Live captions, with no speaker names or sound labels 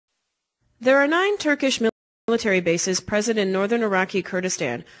There are 9 Turkish military bases present in northern Iraqi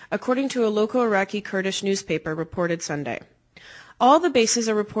Kurdistan, according to a local Iraqi Kurdish newspaper reported Sunday. All the bases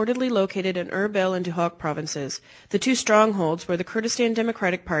are reportedly located in Erbil and Duhok provinces, the 2 strongholds where the Kurdistan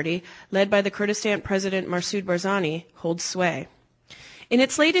Democratic Party, led by the Kurdistan President Masoud Barzani, holds sway. In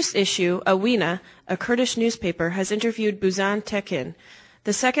its latest issue, Awina, a Kurdish newspaper, has interviewed Buzan Tekin,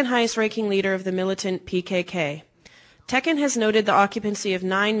 the second highest-ranking leader of the militant PKK. Tekin has noted the occupancy of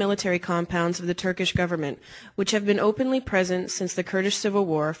 9 military compounds of the Turkish government, which have been openly present since the Kurdish civil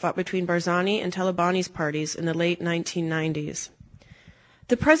war fought between Barzani and Talabani's parties in the late 1990s.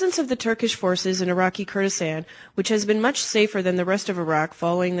 The presence of the Turkish forces in Iraqi Kurdistan, which has been much safer than the rest of Iraq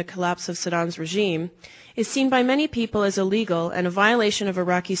following the collapse of Saddam's regime, is seen by many people as illegal and a violation of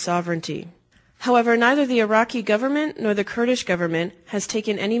Iraqi sovereignty. However, neither the Iraqi government nor the Kurdish government has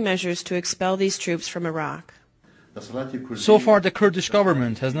taken any measures to expel these troops from Iraq. So far, the Kurdish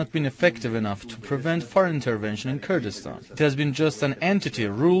government has not been effective enough to prevent foreign intervention in Kurdistan. It has been just an entity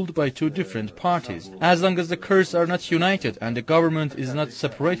ruled by 2 different parties. As long as the Kurds are not united and the government is not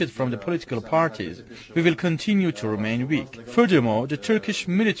separated from the political parties, we will continue to remain weak. Furthermore, the Turkish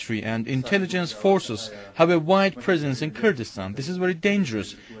military and intelligence forces have a wide presence in Kurdistan. This is very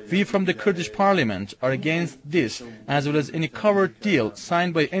dangerous. We from the Kurdish parliament are against this, as well as any covert deal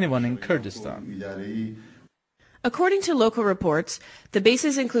signed by anyone in Kurdistan. According to local reports, the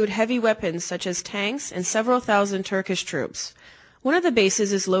bases include heavy weapons such as tanks and several thousand Turkish troops. One of the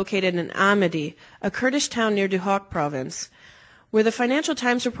bases is located in Ahmadi, a Kurdish town near Duhok province, where the Financial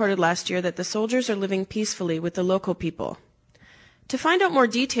Times reported last year that the soldiers are living peacefully with the local people. To find out more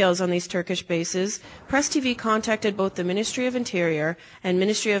details on these Turkish bases, PressTV contacted both the Ministry of Interior and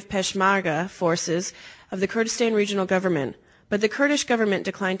Ministry of Peshmerga forces of the Kurdistan Regional Government, but the Kurdish government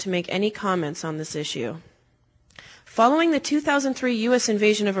declined to make any comments on this issue. Following the 2003 U.S.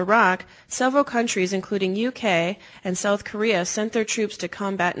 invasion of Iraq, several countries, including UK and South Korea, sent their troops to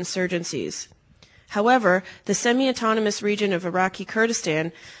combat insurgencies. However, the semi-autonomous region of Iraqi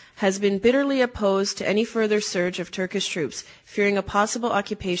Kurdistan has been bitterly opposed to any further surge of Turkish troops, fearing a possible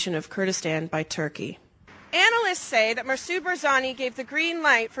occupation of Kurdistan by Turkey. Analysts say that Masoud Barzani gave the green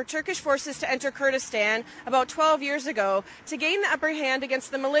light for Turkish forces to enter Kurdistan about 12 years ago to gain the upper hand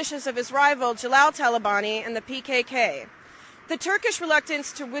against the militias of his rival Jalal Talabani and the PKK. The Turkish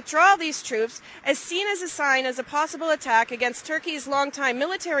reluctance to withdraw these troops is seen as a sign as a possible attack against Turkey's longtime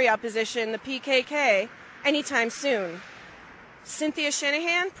military opposition, the PKK, anytime soon. Cynthia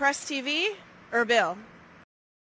Shanahan, Press TV, Erbil.